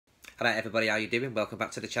Alright everybody, how you doing? Welcome back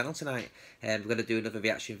to the channel tonight. We're going to do another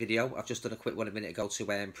reaction video. I've just done a quick one a minute ago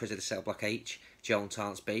to Prison Cell Block H, Joan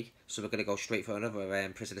Tarts B. So we're going to go straight for another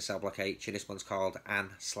Prison Cell Block H, and this one's called Anne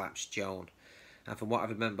Slaps Joan. And from what I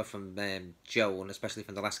remember from Joan, especially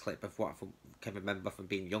from the last clip of what I can remember from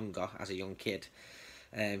being younger, as a young kid,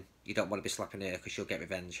 you don't want to be slapping her because she'll get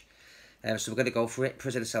revenge. So we're going to go for it.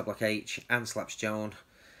 Prison Cell Block H, Anne Slaps Joan.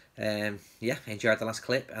 Yeah, enjoyed the last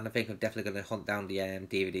clip, and I think I'm definitely going to hunt down the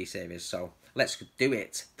DVD series. So let's do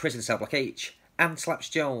it. Prison Cell Block H, Anne Slaps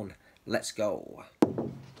Joan. Let's go. I'm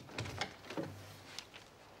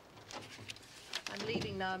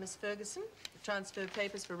leaving now, Miss Ferguson. The transfer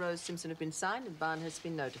papers for Rose Simpson have been signed, and Barn has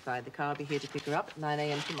been notified. The car will be here to pick her up at 9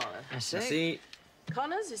 a.m. tomorrow. I see.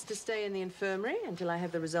 Connors is to stay in the infirmary until I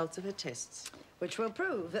have the results of her tests. Which will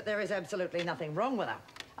prove that there is absolutely nothing wrong with her.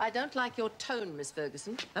 I don't like your tone, Miss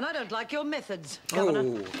Ferguson. And I don't like your methods, Governor.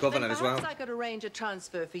 Oh, Governor as well. Perhaps I could arrange a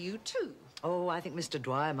transfer for you, too. Oh, I think Mr.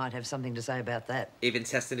 Dwyer might have something to say about that. Even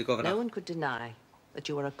testing the Governor. No one could deny that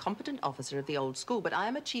you are a competent officer of the old school, but I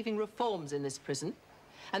am achieving reforms in this prison,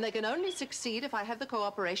 and they can only succeed if I have the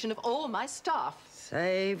cooperation of all my staff.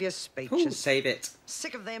 Save your speeches. Ooh, save it.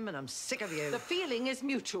 Sick of them, and I'm sick of you. The feeling is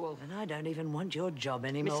mutual. And I don't even want your job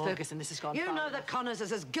anymore. Miss Ferguson, this has gone You far know enough. that Connors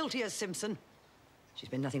is as guilty as Simpson. She's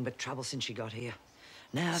been nothing but trouble since she got here.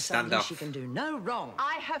 Now Stand suddenly off. she can do no wrong.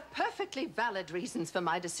 I have perfectly valid reasons for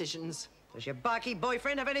my decisions. Does your barky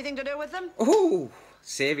boyfriend have anything to do with them? Ooh,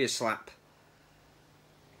 serious slap.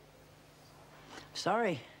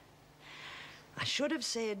 Sorry. I should have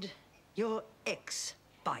said your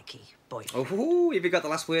ex-bikey boyfriend. Oh, you've got the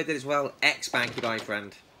last word there as well. Ex-banky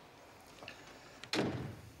boyfriend. That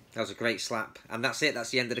was a great slap. And that's it.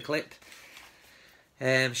 That's the end of the clip.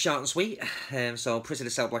 Short and sweet. So, Prison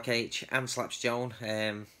Cell Block H, Anne Slaps Joan.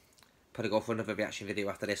 Probably go for another reaction video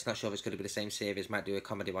after this. Not sure if it's going to be the same series. Might do a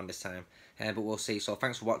comedy one this time. But we'll see. So,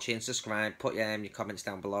 thanks for watching. Subscribe. Put your comments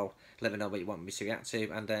down below. Let me know what you want me to react to.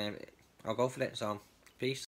 And I'll go for it. So, peace.